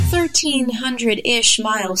1,300-ish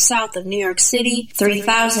miles south of New York City,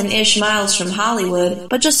 3,000-ish miles from Hollywood,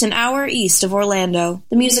 but just an hour east of Orlando.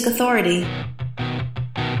 The Music Authority.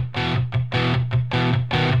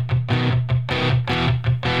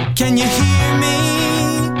 Can you hear me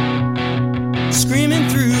screaming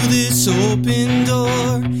through this open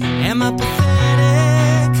door? Am I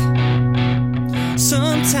pathetic?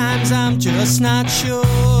 Sometimes I'm just not sure.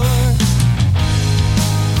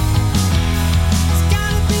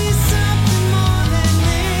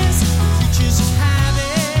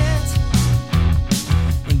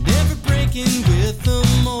 With the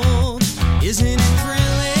mold, isn't it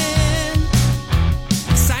thrilling?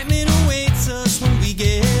 Excitement awaits us when we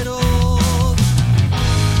get old.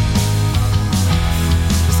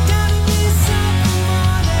 There's gotta be something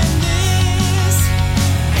more than this.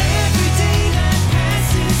 Every day that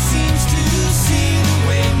passes seems to seal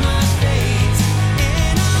away my fate.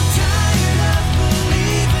 And I'm tired of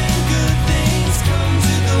believing good things come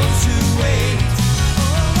to those who wait.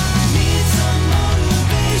 Oh, I need some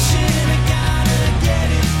motivation. Get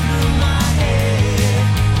it through my head.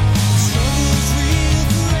 Struggle's real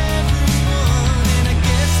for everyone, and I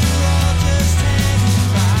guess we're all just hanging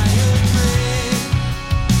by a thread.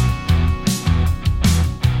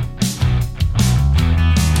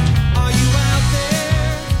 Are you out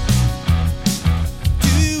there?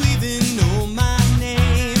 Do you even know my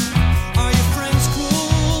name? Are your friends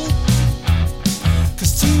cool?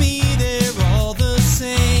 'Cause to me they're all the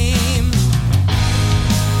same.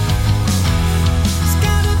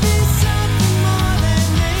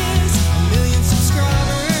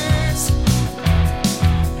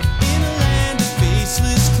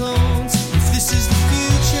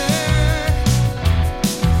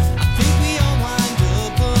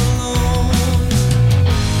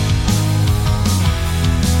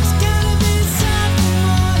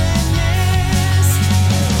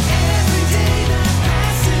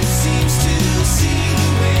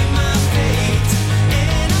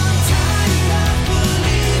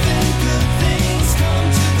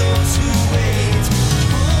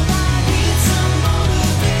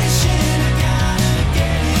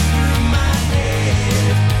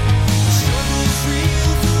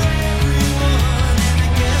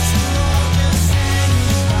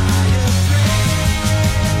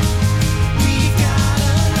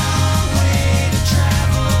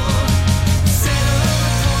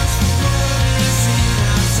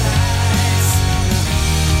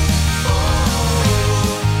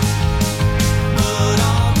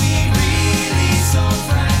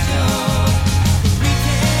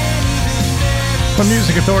 The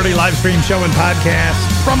Music Authority live stream show and podcast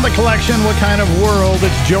from the collection What Kind of World?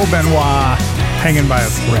 It's Joe Benoit hanging by a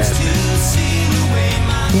thread.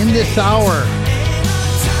 In this hour,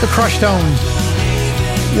 the Crush Tones,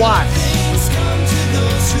 Watts,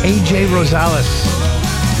 AJ Rosales,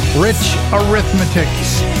 Rich Arithmetic.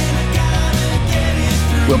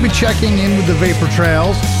 We'll be checking in with the Vapor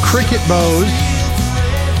Trails, Cricket Bows,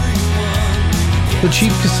 the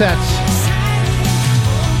Cheap Cassettes,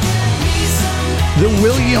 the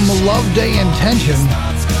William Loveday Intention,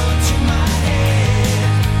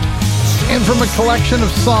 and from a collection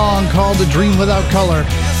of song called A Dream Without Color,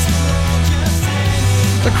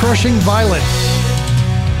 the Crushing Violets,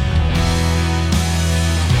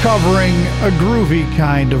 covering a groovy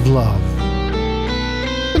kind of love.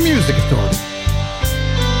 The Music Authority.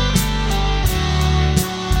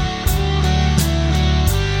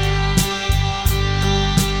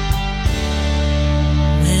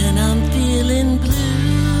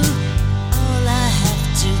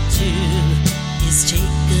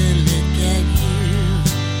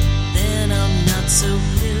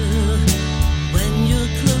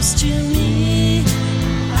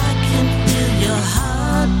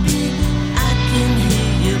 Heartbeat, I can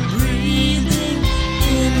hear you breathing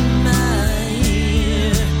in my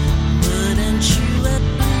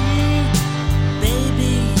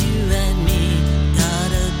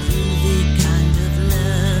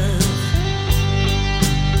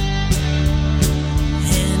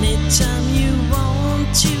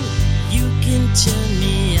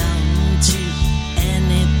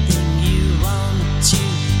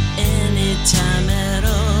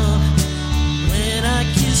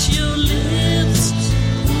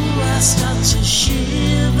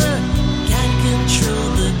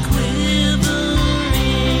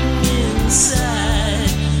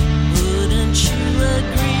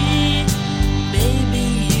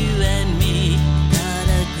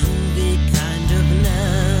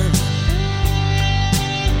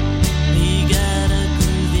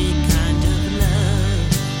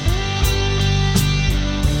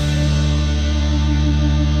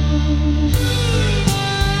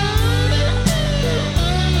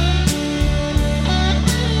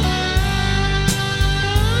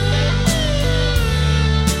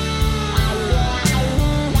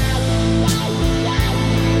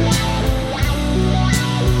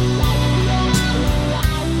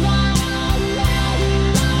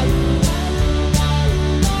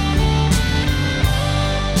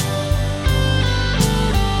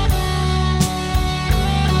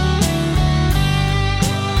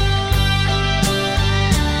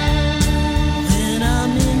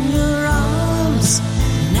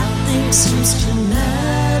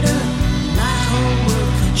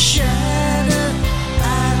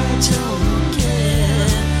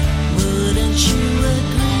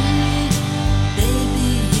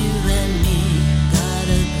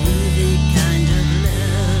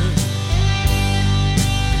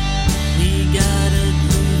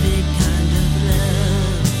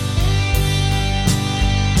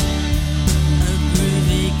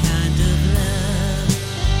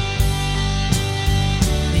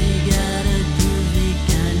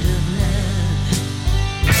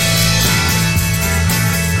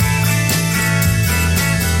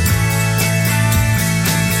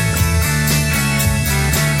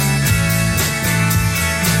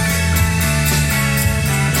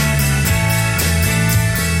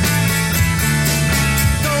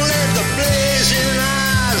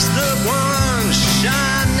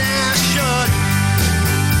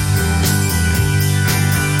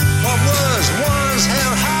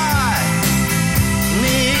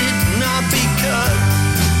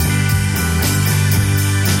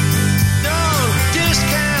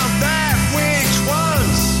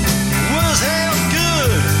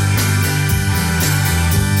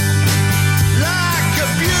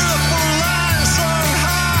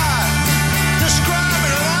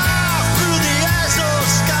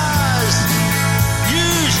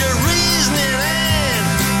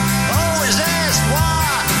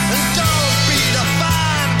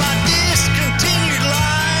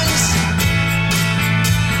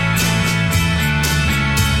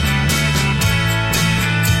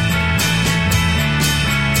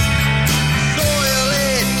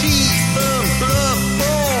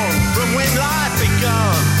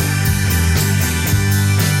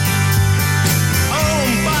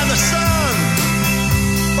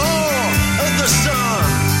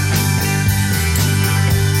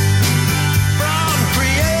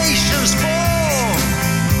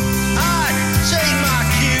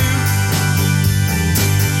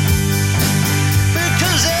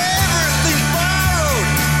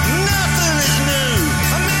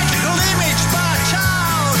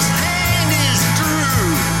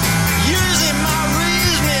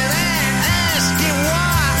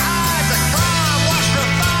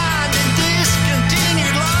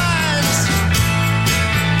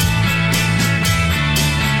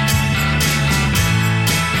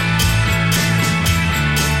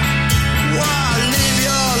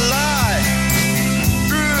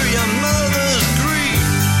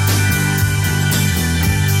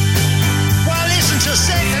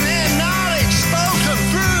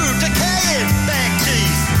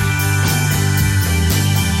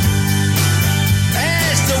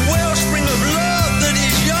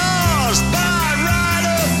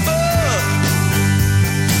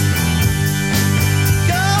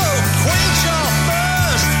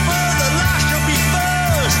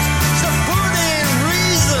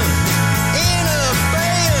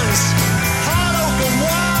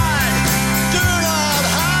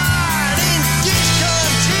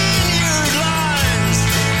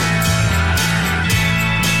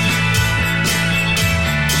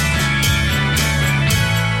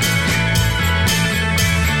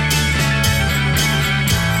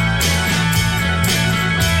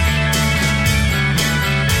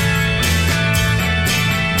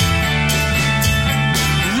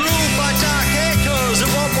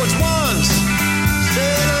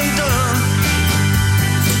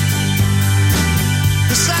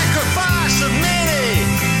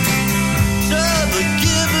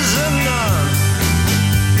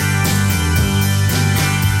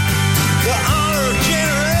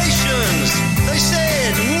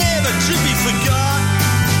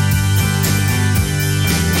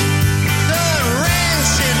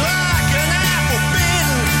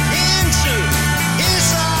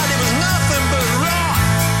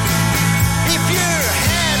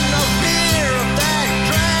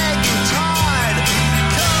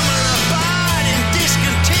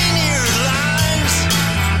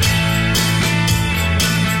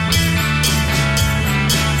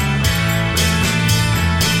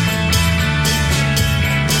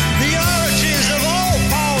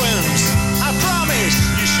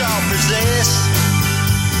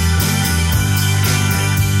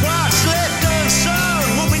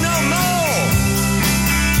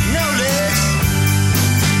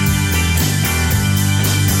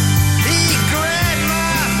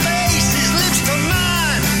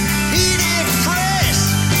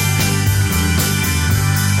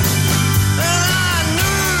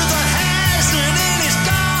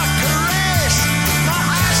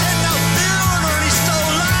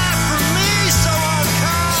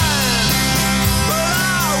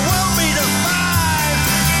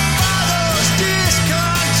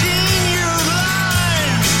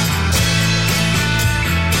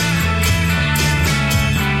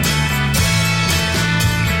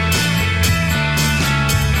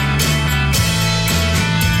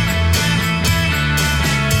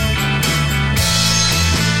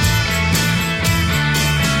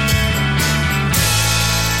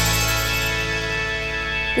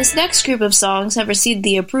This next group of songs have received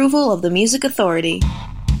the approval of the Music Authority.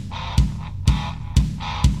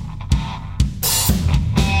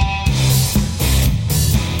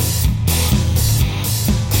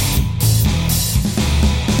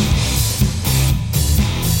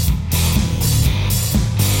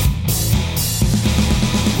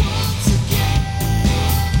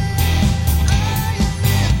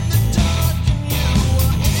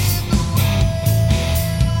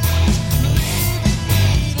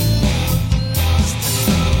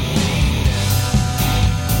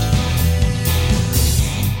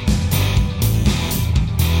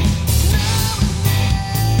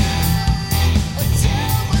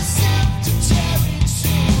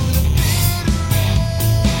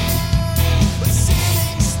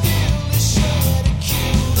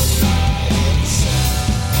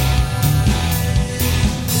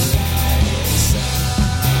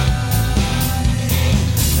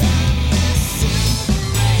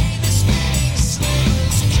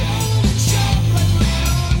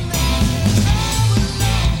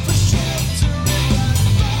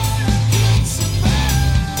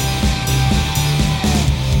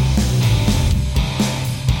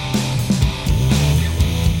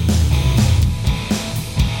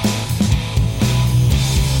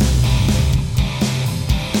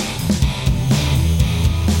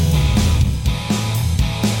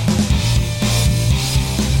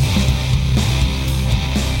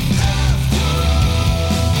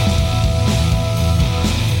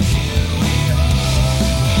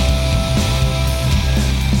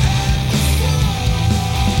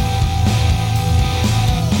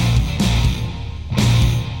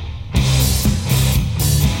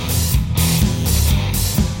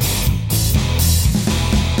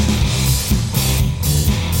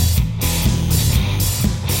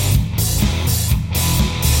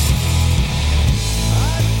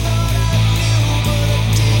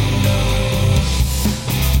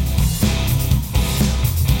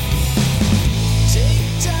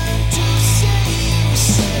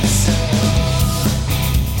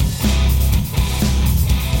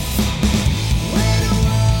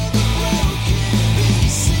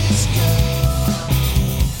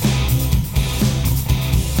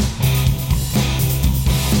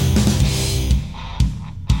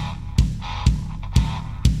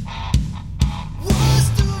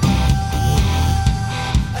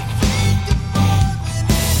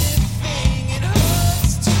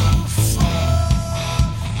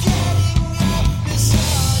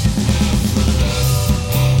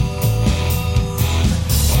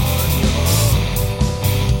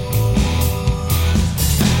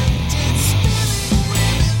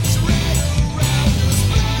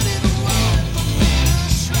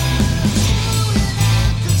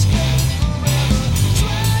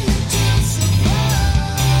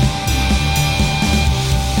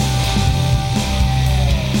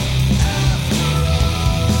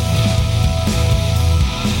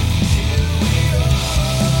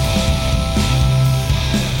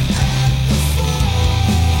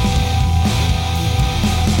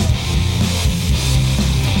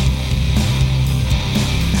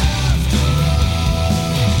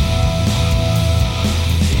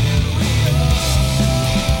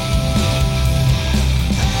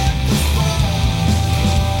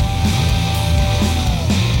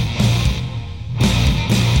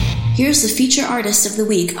 Here's the feature artist of the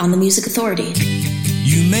week on the Music Authority.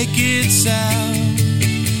 You make it sound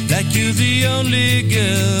like you're the only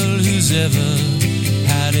girl who's ever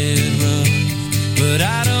had it rough, but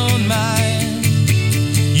I don't mind.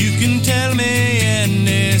 You can tell me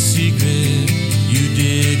any secret you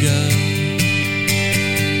dig up.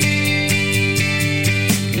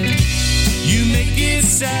 You make it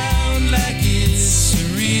sound like it's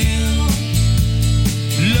surreal,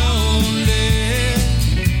 lonely,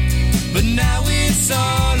 but now it's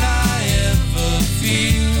all I ever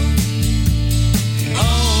feel.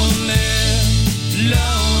 Only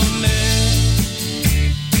lonely.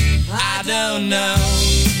 I don't know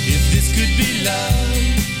if this could be love.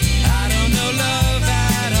 I don't know love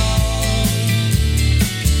at all.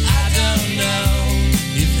 I don't know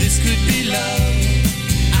if this could be love.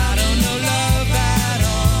 I don't know love at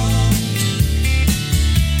all.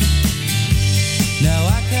 Now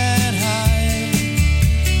I can't hide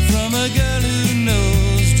from a girl who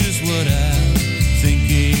knows just what I'm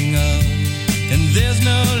thinking of, and there's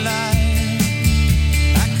no line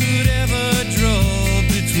I could ever draw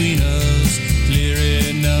between us clear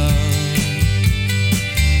enough.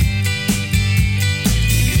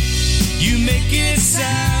 You make it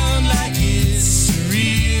sound like it's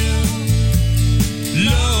surreal,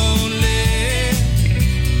 lonely,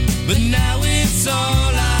 but now it's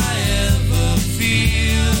all I ever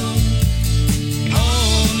feel.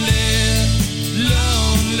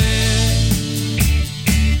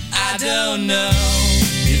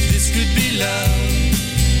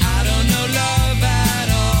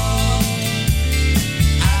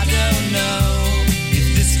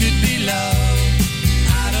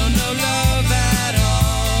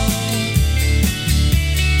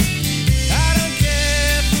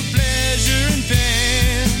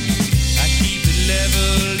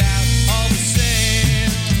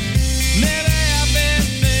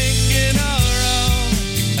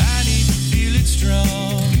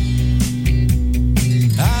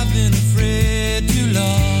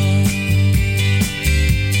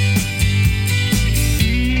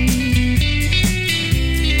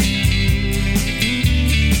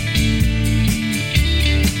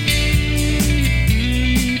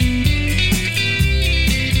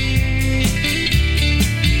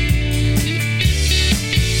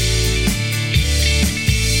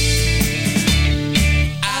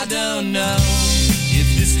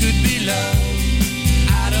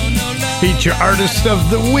 Feature artist of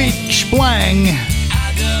the week, Splang.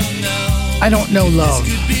 I Don't Know Love.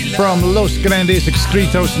 From Los Grandes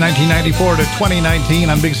Escritos, 1994 to 2019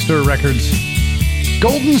 on Big Stir Records.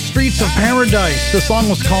 Golden Streets of Paradise. The song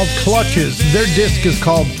was called Clutches. Their disc is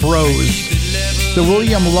called Throws. The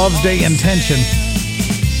William Loveday Intention.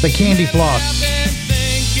 The Candy Floss.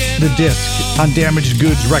 The disc on Damaged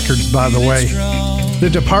Goods Records, by the way. The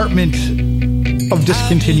Department of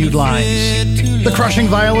Discontinued Lines. The Crushing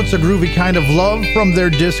Violets, A Groovy Kind of Love from their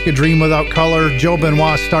disc A Dream Without Color. Joe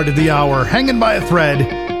Benoit started the hour hanging by a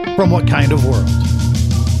thread from What Kind of World.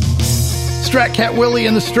 Strat Cat Willie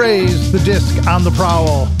and the Strays, the disc On the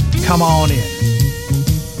Prowl. Come on in.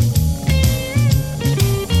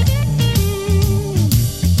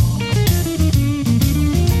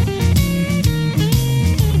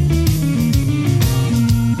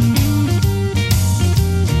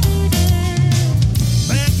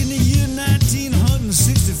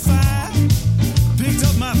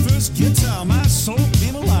 Guitar, my soul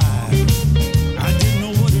came alive. I didn't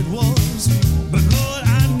know what it was, but Lord,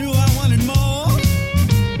 I knew I wanted more.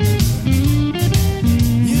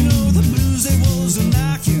 You know the blues, they were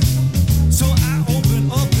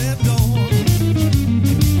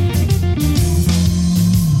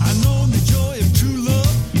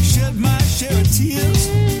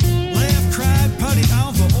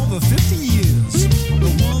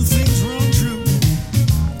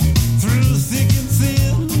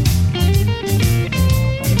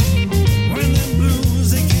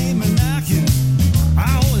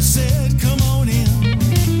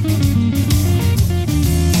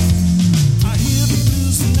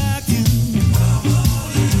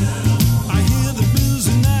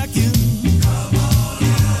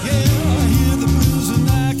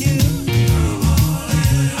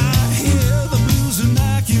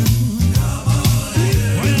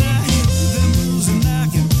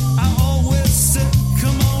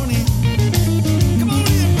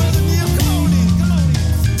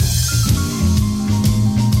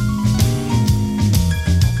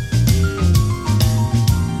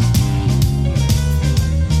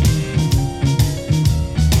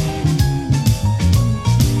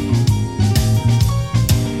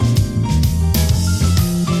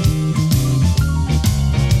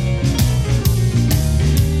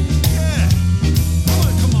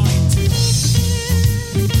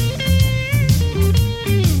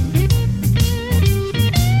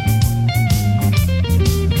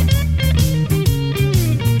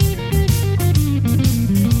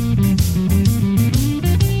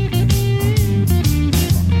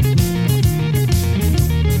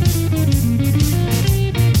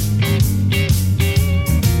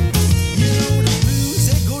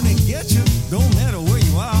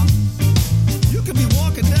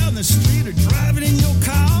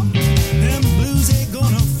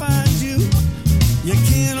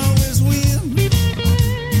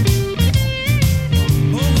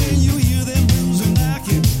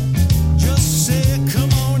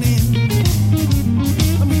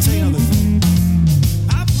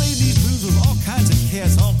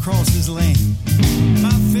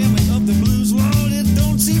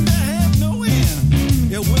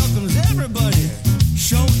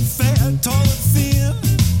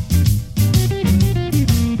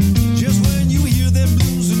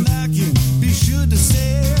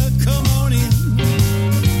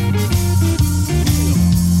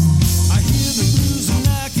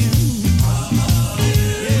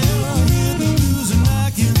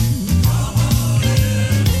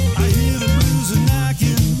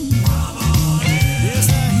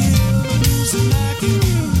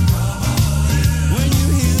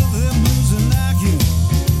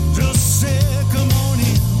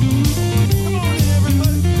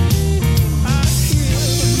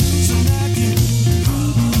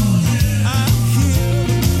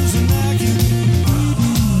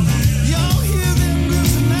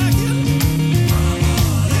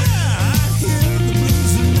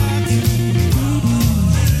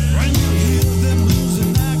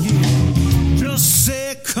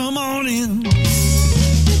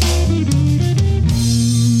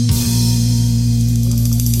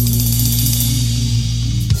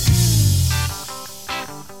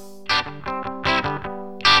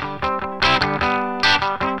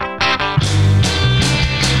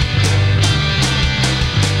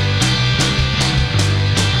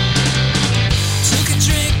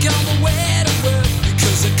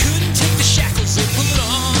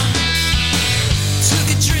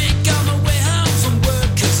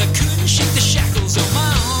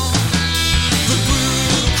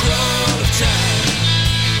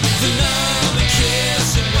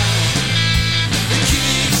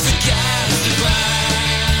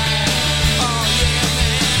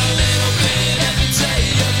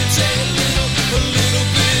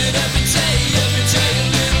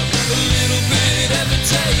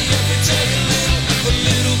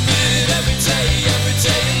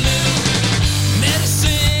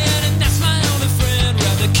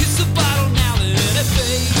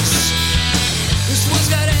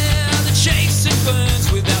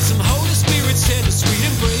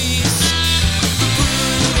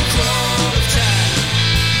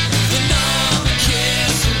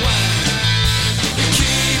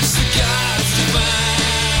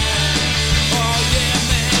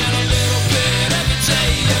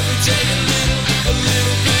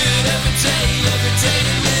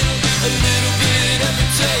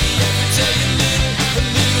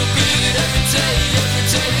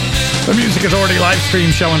The Music Authority live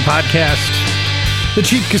stream show and podcast. The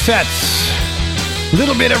cheap cassettes.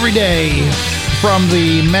 Little bit every day from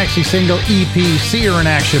the maxi single EP Seer in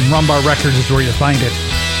Action. Rumbar Records is where you find it.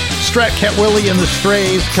 Strat Cat Willie and the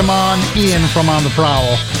Strays. Come on in from On the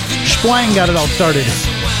Prowl. Splang got it all started.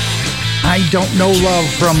 I Don't Know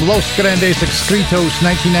Love from Los Grandes Escritos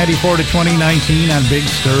 1994 to 2019 on Big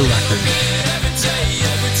Stir Records.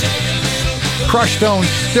 Crush Stone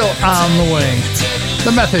still on the way.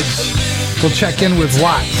 The Methods will check in with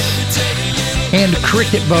Watts. And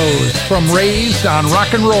Cricket Bows from Raised on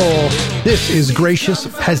Rock and Roll. This is Gracious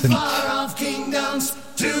Peasant. Of kingdoms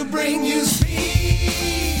to bring you speech.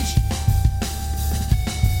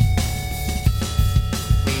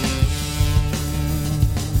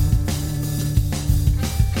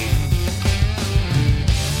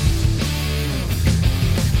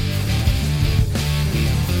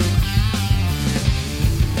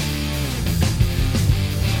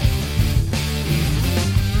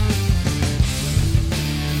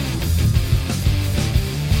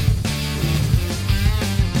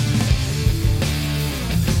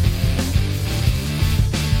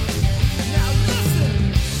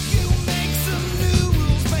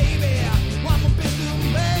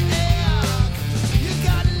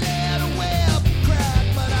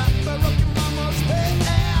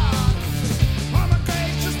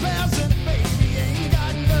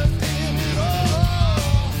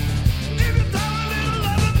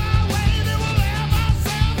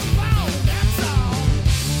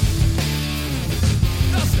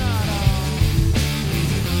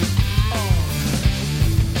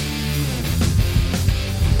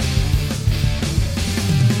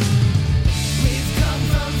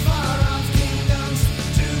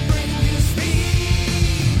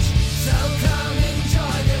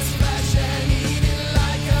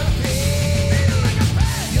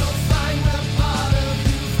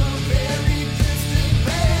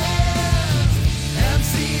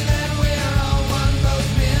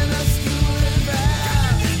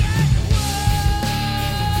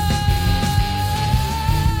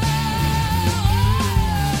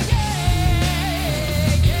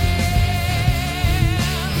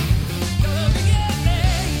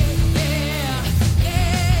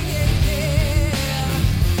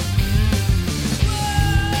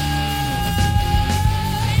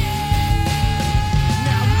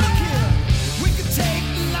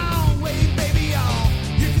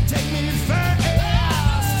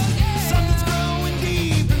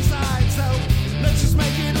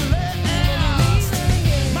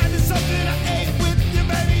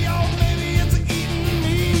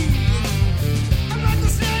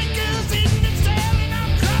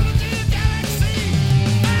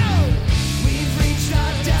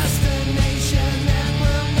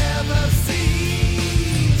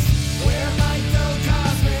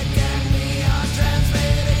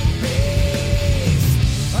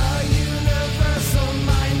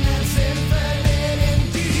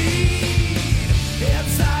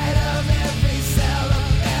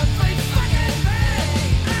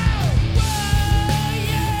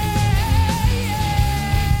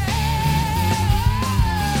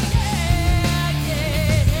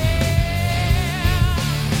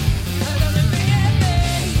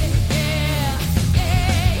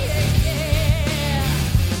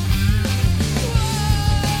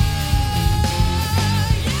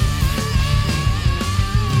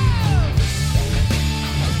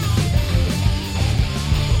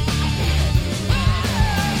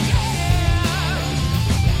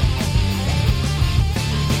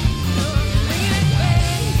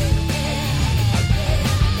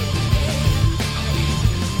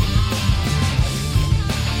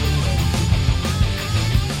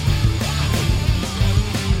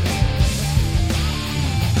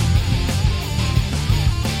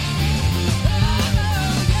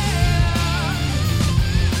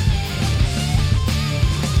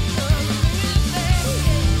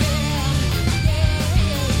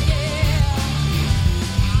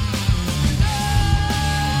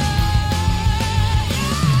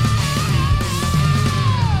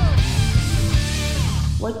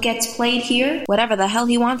 Gets played here, whatever the hell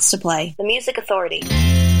he wants to play. The Music Authority.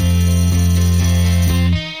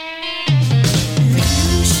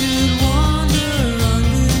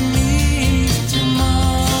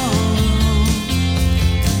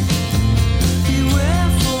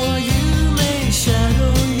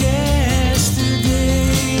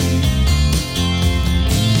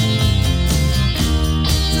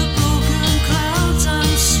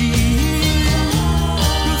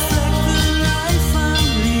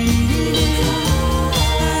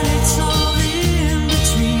 It's all in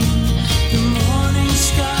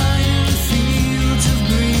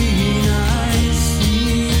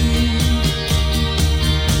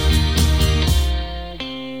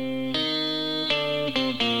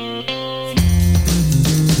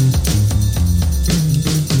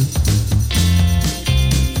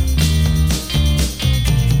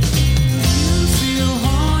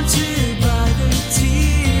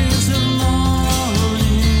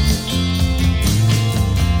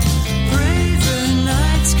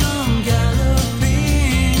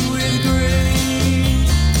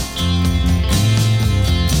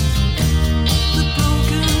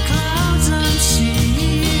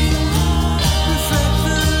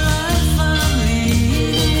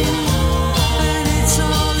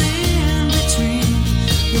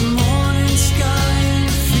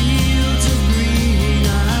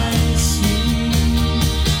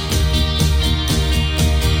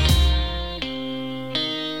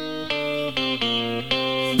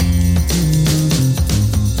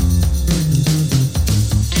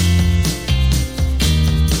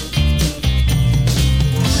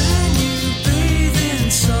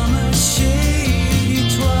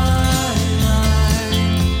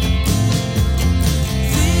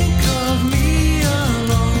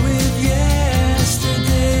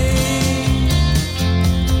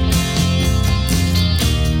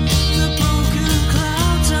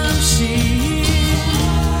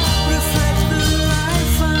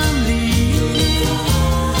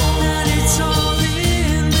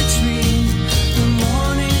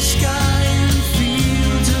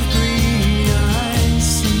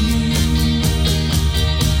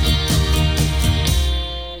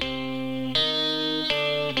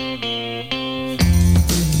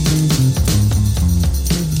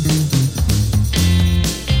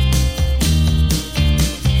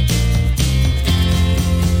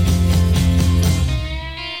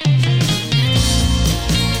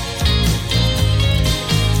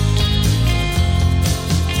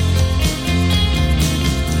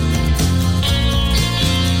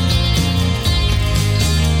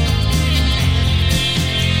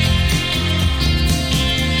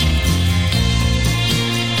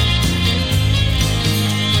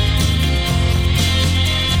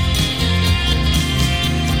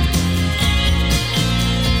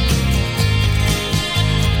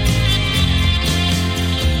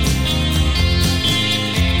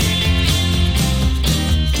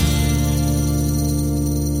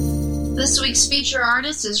This week's feature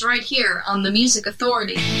artist is right here on The Music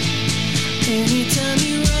Authority. Anytime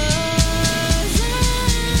you rise,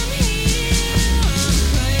 I'm here. I'm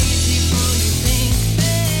crazy for your pink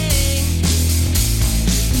thing.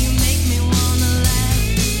 You make me wanna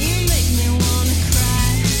laugh, you make me wanna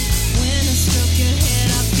cry. When I stroke your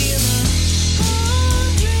head, I feel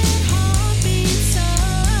 100 heartbeats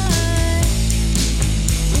high.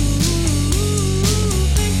 Ooh,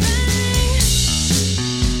 bang bang.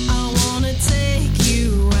 I wanna take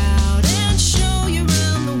you out and show you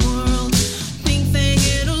around the world. Pink thing,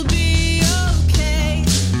 it'll be okay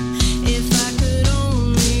if I could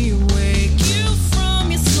only wake you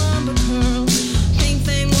from your slumber, girl. Pink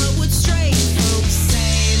thing, what would straight folks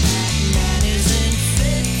say? That man isn't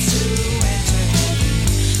fit to enter heaven.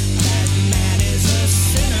 That man is a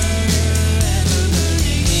sinner, ever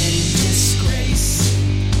burning in disgrace.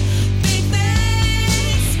 Pink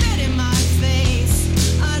thing, spit in my face.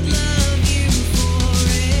 I'd love you for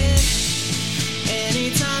it.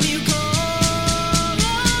 Anytime you call,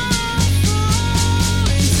 I fall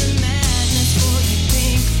into madness for you,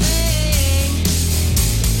 pink thing.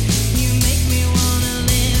 You make me wanna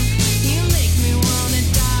live, you make me wanna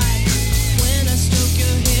die. When I stroke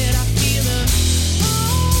your head, I feel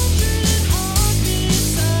 100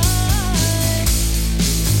 heartbeats high.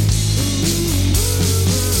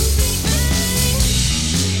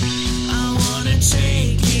 I wanna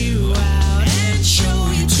take you out and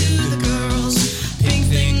show you to the girls. Pink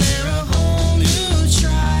thing, they're a whole new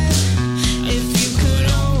tribe. If you could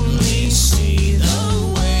only see the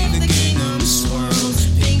way the gingham swirls.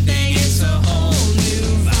 Pink thing, it's a whole new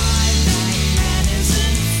vibe. That man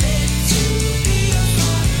isn't fit to be a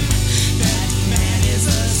father. That man is a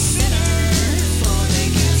sinner, for they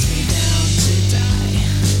cast me down to die.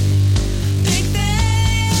 Pink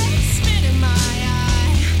thing, spit in my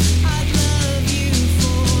eye. I'd love you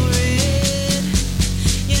for it.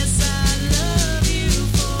 Yes, I'd love you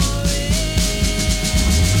for it.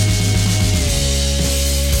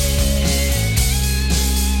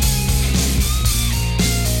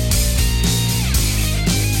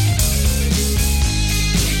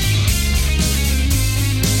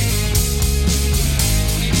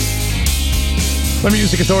 The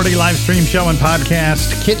Music Authority live stream show and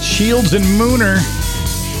podcast. Kit Shields and Mooner.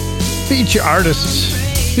 Feature artists.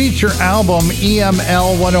 Feature album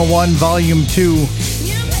EML 101 Volume 2.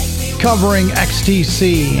 Covering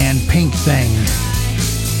XTC and Pink Thing.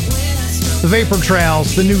 The Vapor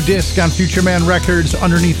Trails, the new disc on Future Man Records.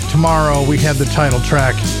 Underneath Tomorrow, we had the title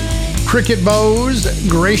track. Cricket Bows,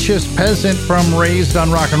 Gracious Peasant from Raised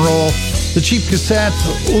on Rock and Roll. The Cheap Cassettes,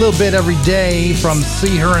 a little bit every day from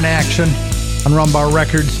See Her in Action on Rumbar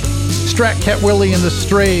Records. Strat Cat Willie and the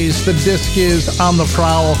Strays, the disc is On the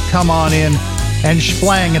Prowl, Come On In, and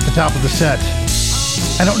Splang at the top of the set.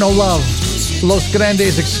 I Don't Know Love, Los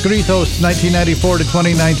Grandes Escritos, 1994 to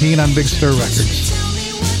 2019 on Big Stir Records.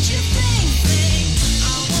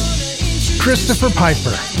 Christopher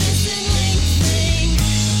Piper.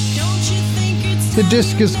 The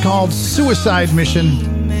disc is called Suicide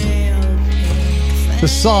Mission. The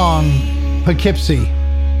song, Poughkeepsie.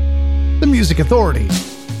 The Music Authority.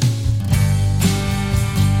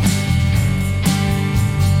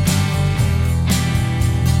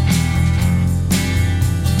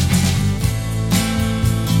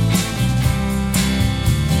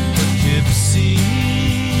 Poughkeepsie,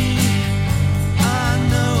 I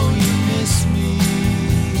know you miss me.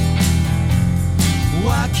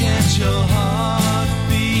 Why can't your heart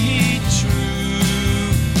beat true?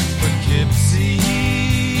 Poughkeepsie,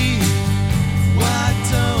 why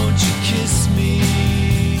don't you kiss me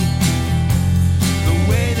the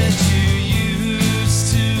way that you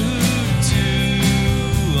used to do?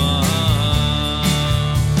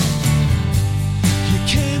 You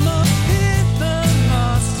came up here, the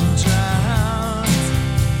lost and drowned.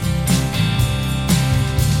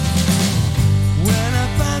 When I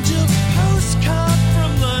found your postcard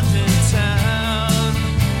from London town.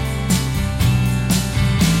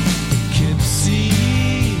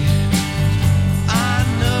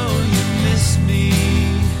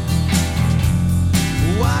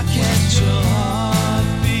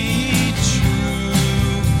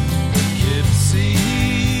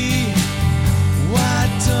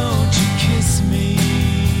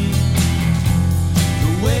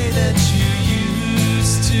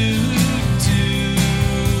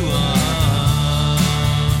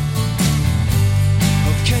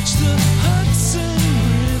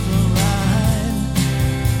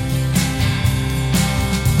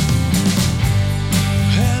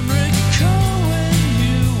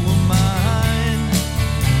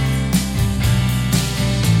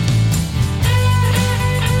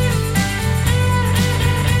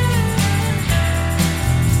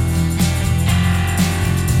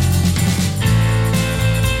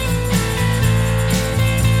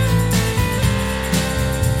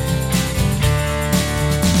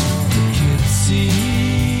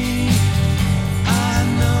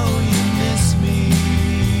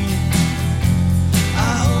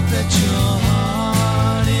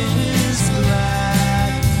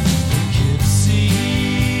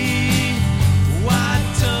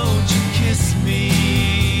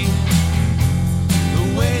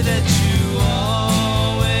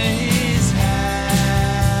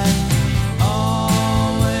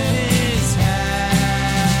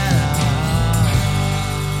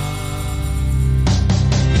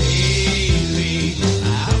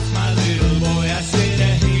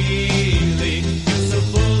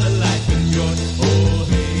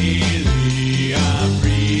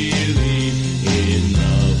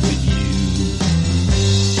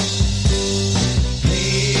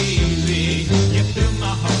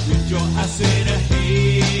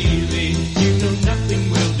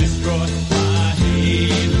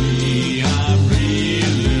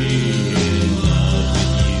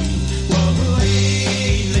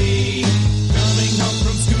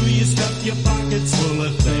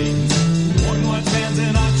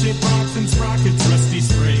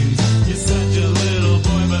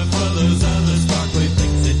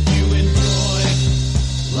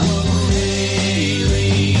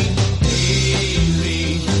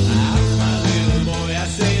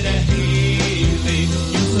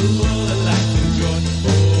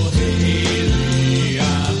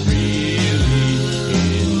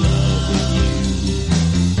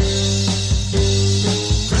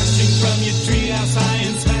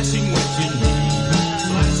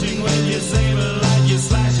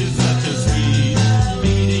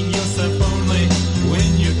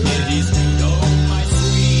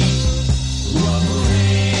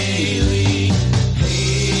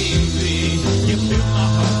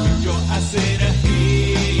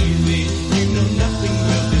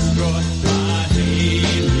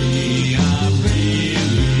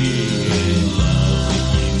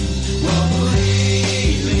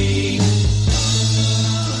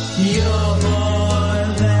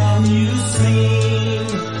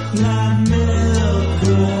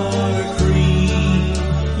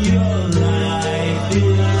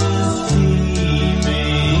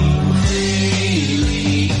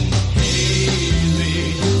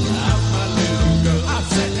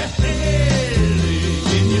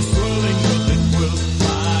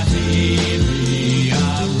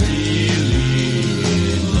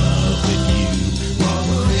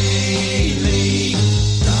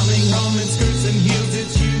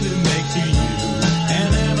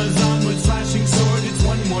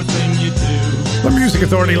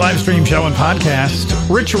 Music Authority live stream show and podcast.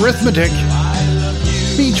 Rich Arithmetic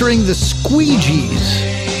featuring the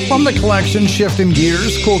Squeegees from the collection Shifting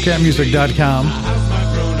Gears, coolcatmusic.com.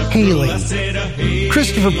 Haley.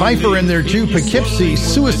 Christopher Piper in there too, Poughkeepsie,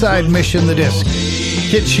 Suicide Mission, the disc.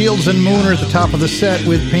 Kit Shields and Moon are at the top of the set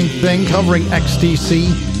with Pink Thing covering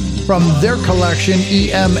XTC from their collection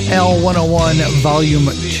EML 101 Volume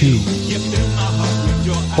 2.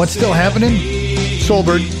 What's still happening?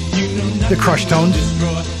 Soulbird, the Crush Tones,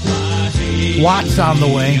 Watts on the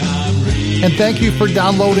way. And thank you for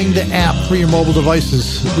downloading the app for your mobile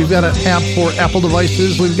devices. We've got an app for Apple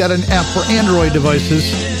devices. We've got an app for Android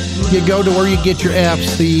devices. You go to where you get your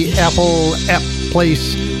apps, the Apple App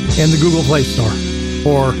Place and the Google Play Store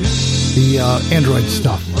for the Android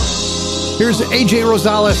stuff. Here's AJ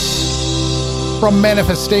Rosales from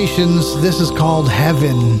Manifestations. This is called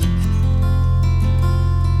Heaven.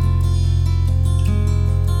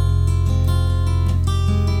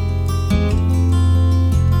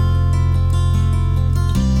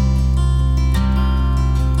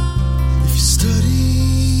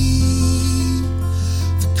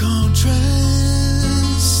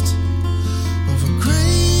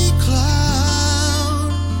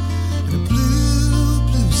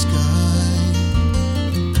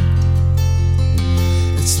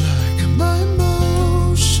 It's like my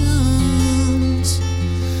emotions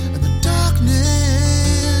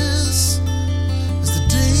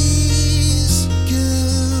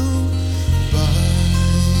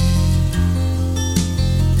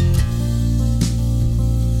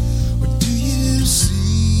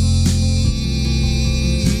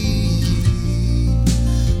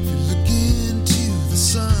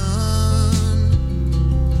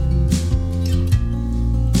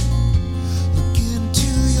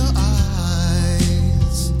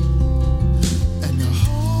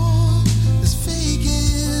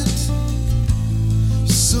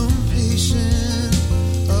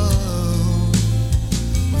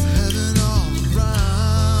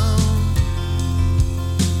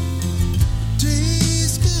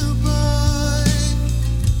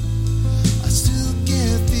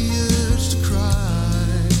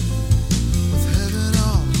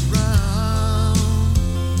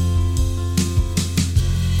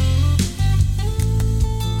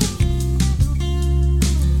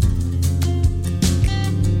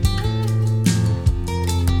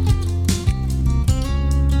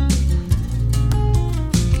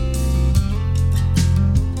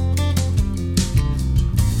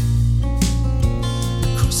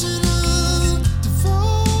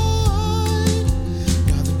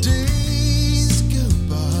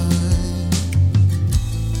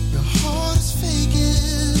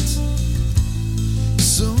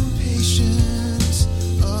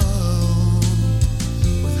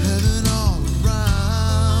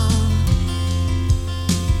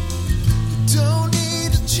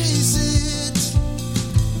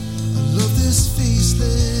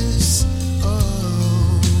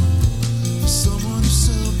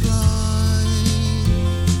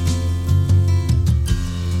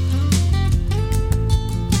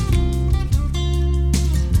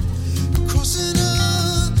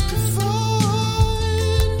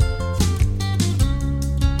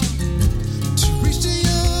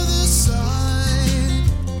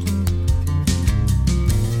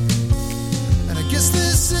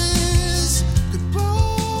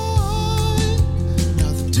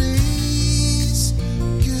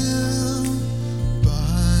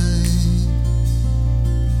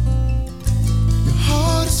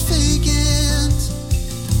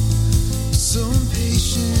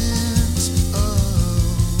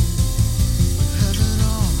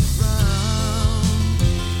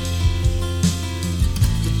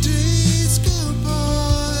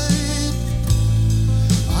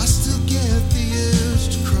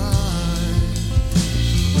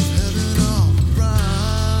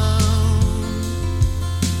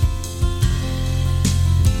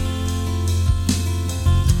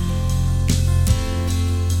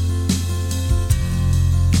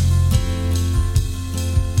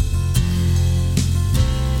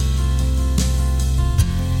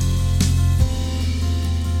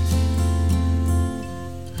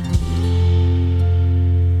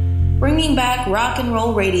bringing back rock and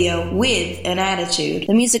roll radio with an attitude.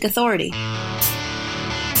 The Music Authority.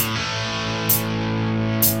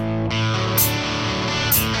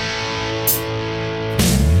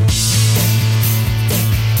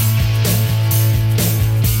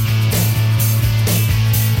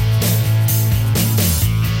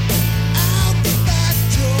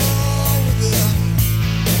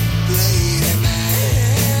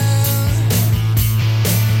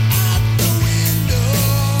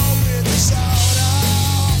 Soda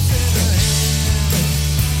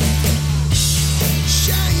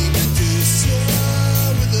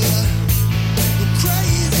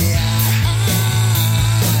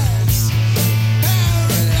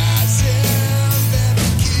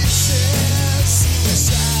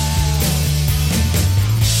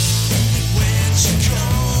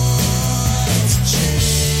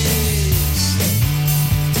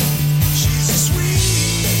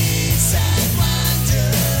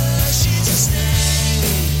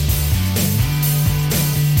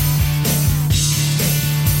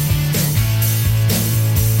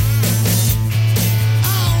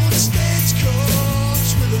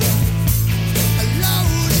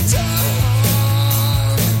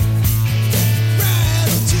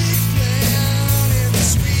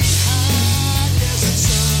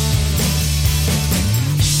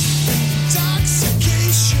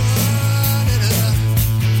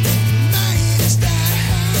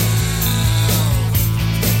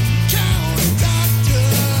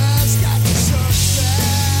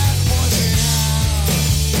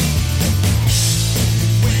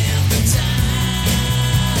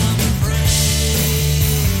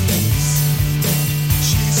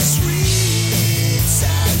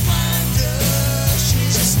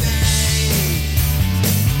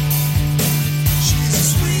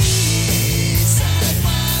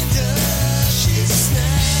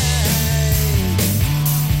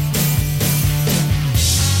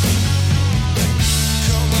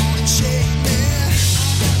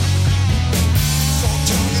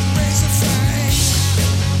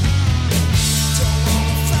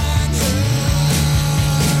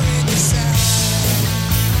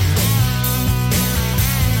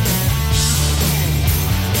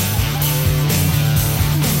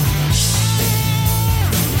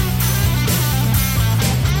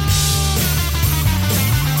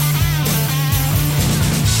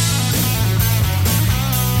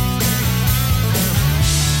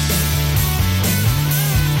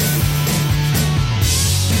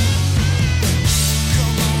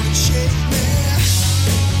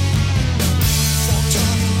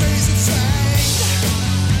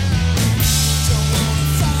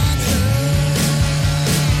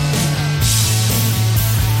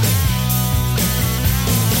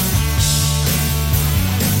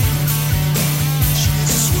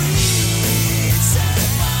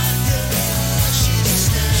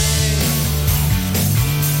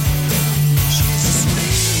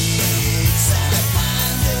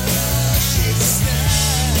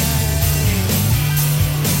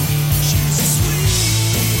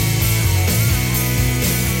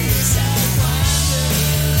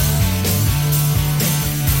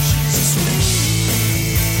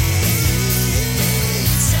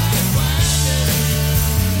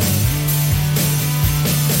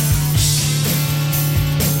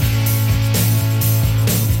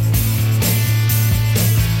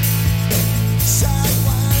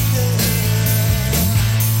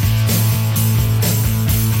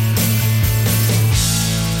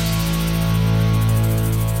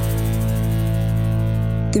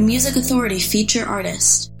The Music Authority feature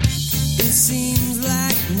artist. It seems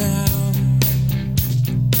like now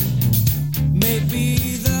may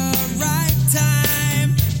be the right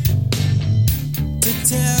time to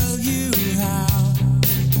tell you how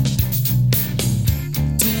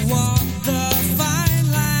to walk the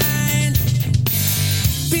fine line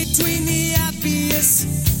between the obvious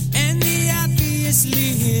and the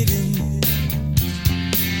obviously hidden.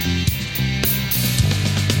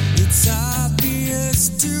 It's obvious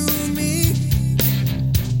to me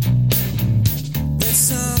that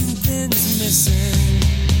something's missing.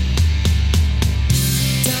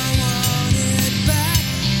 Don't want it back,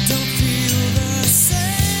 don't feel the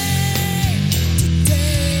same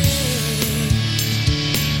today.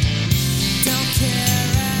 Don't care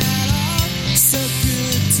at all, so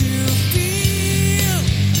good to feel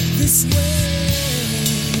this way.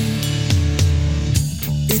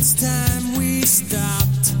 It's time we stopped.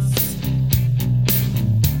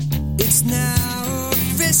 It's now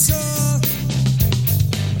official.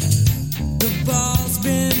 The ball's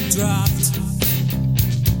been dropped.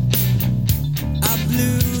 I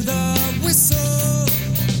blew the whistle,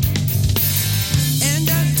 and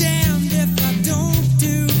I'm damned if I don't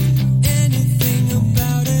do anything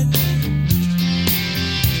about it.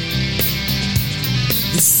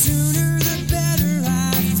 The sooner the better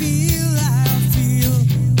I'll feel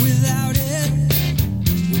without it,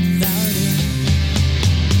 without it.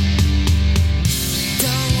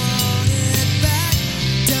 Don't want it back,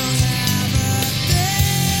 don't have a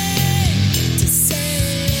thing to say.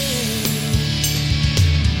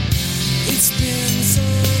 It's been so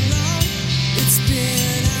long, it's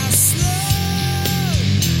been a slow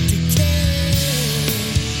decay,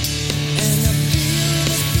 and I feel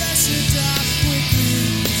the pressure drop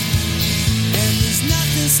quickly, and there's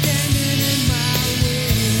nothing standing in my way,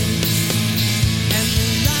 and the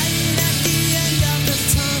light at the end of the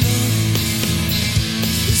tunnel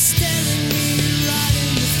is staring me right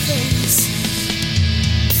in the face.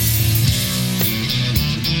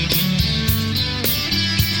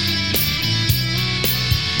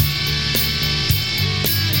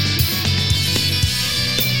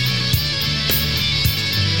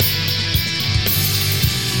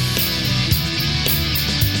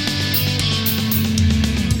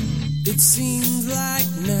 It seems like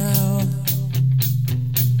now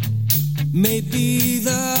may be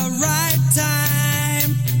the right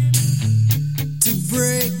time to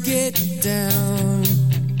break it down,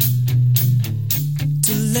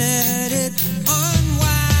 to let it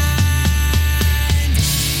unwind.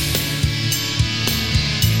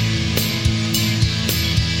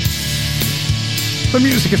 The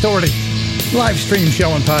Music Authority live stream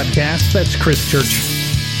show and podcast. That's Chris Church.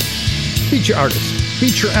 Feature artist.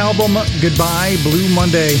 Feature album, Goodbye Blue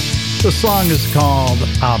Monday. The song is called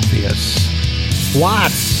Obvious.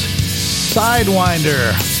 Watts,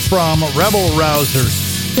 Sidewinder from Rebel Rousers.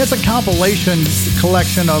 It's a compilation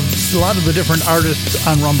collection of a lot of the different artists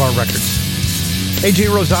on Rumbar Records. AJ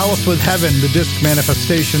Rosales with Heaven, the disc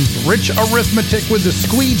manifestations. Rich Arithmetic with the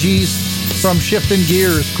Squeegees from Shifting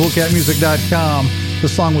Gears, coolcatmusic.com. The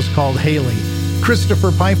song was called Haley.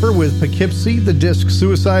 Christopher Piper with Poughkeepsie, the disc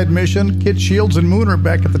Suicide Mission. Kit Shields and Moon are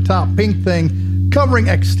back at the top. Pink Thing covering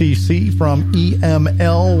XTC from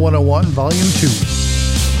EML 101 Volume 2.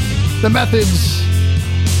 The Methods,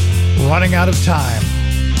 Running Out of Time.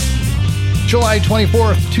 July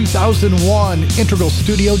 24th, 2001, Integral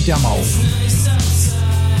Studio Demo.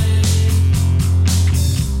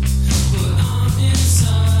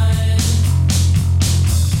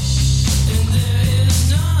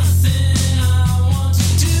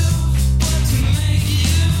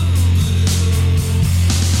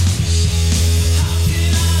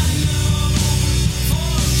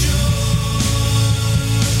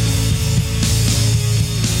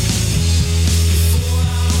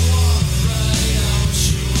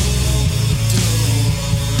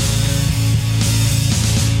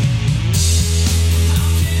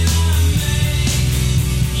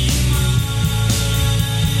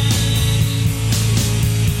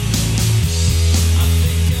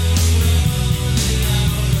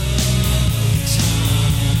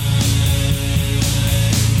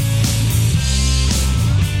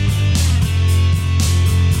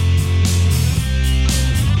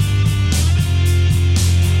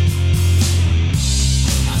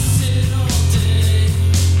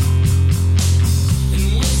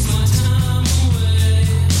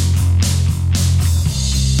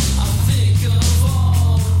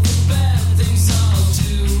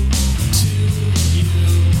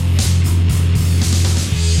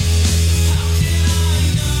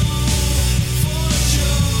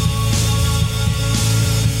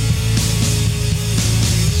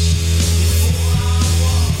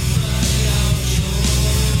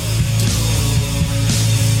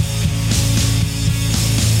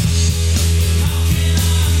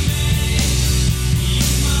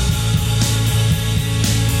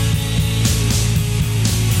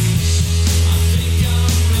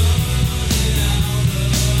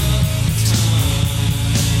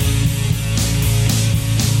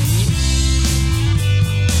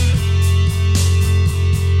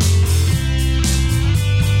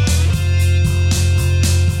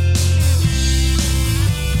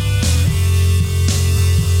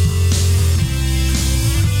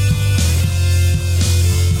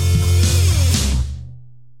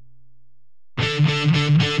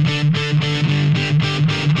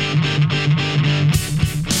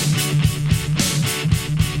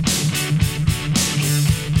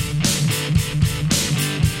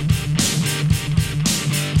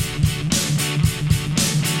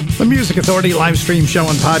 The Music Authority live stream show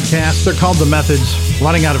and podcast. They're called The Methods.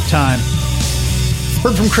 Running out of time.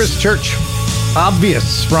 Heard from Chris Church.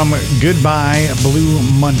 Obvious from Goodbye Blue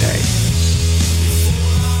Monday.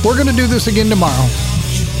 We're going to do this again tomorrow.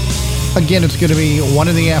 Again, it's going to be 1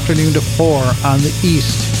 in the afternoon to 4 on the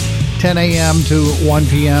East. 10 a.m. to 1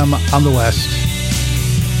 p.m. on the West.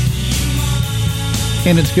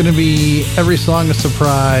 And it's going to be every song a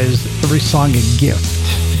surprise, every song a gift.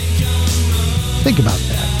 Think about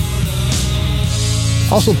that.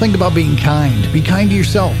 Also think about being kind. Be kind to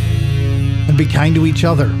yourself. And be kind to each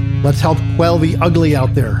other. Let's help quell the ugly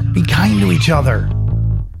out there. Be kind to each other.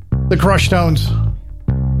 The Crush Tones.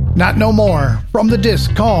 Not No More. From the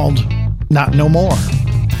disc called Not No More.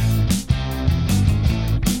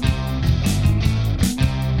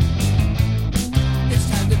 It's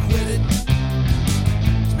time to quit it.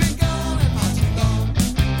 It's been gone and not too long.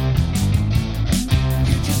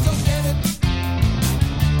 You just don't get it.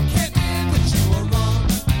 Can't admit that you were wrong.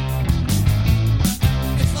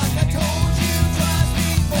 It's like I told you twice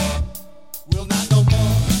before. We'll not no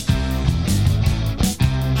more.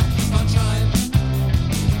 I keep on trying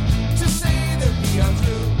to say that we are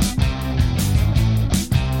through.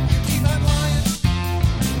 You keep on lying,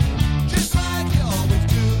 just like you always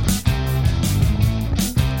do.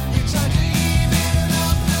 You try to even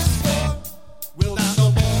up the score. We'll not no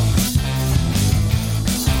more.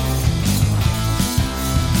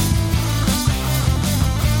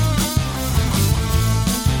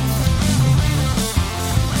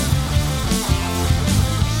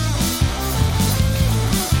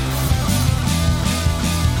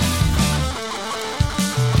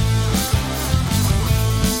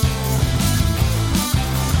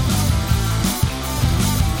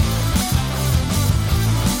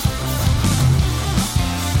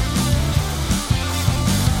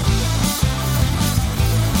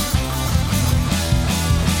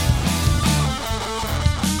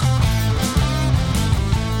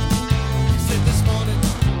 You said this morning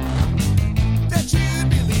that you'd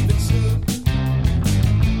be leaving soon.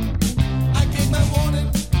 I gave my warning.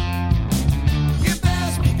 You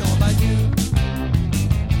best be gone by noon.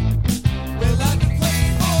 Well, I've been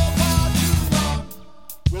playing for far too long.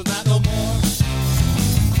 We'll not no more.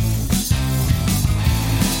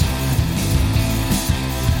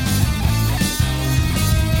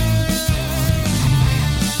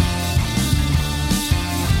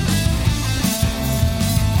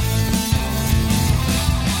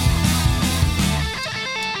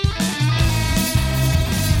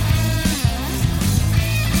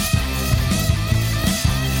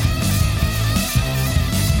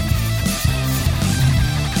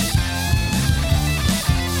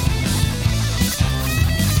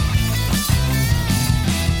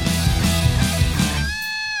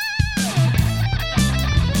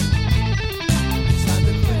 It's time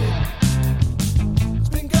to quit it. It's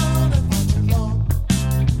been gone and not too long.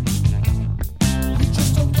 You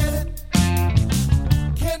just don't get it.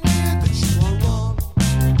 Can't admit that you are wrong.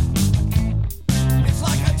 It's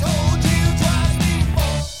like I told you twice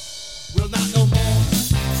before. We'll not no more.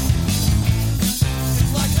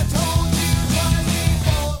 It's like I told you twice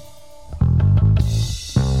before.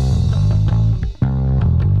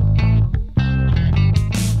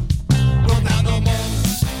 We'll not no more.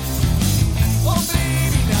 Oh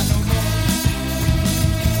baby, not no more.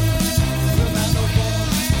 We'll not no more.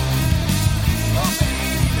 Oh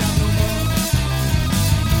baby, not no more.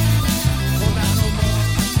 We'll not no more.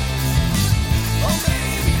 Oh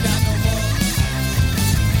baby, not no more.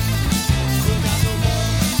 We'll not no more.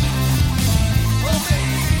 Oh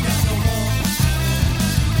baby, not no more.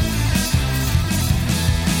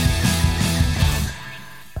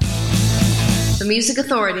 The Music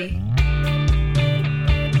Authority.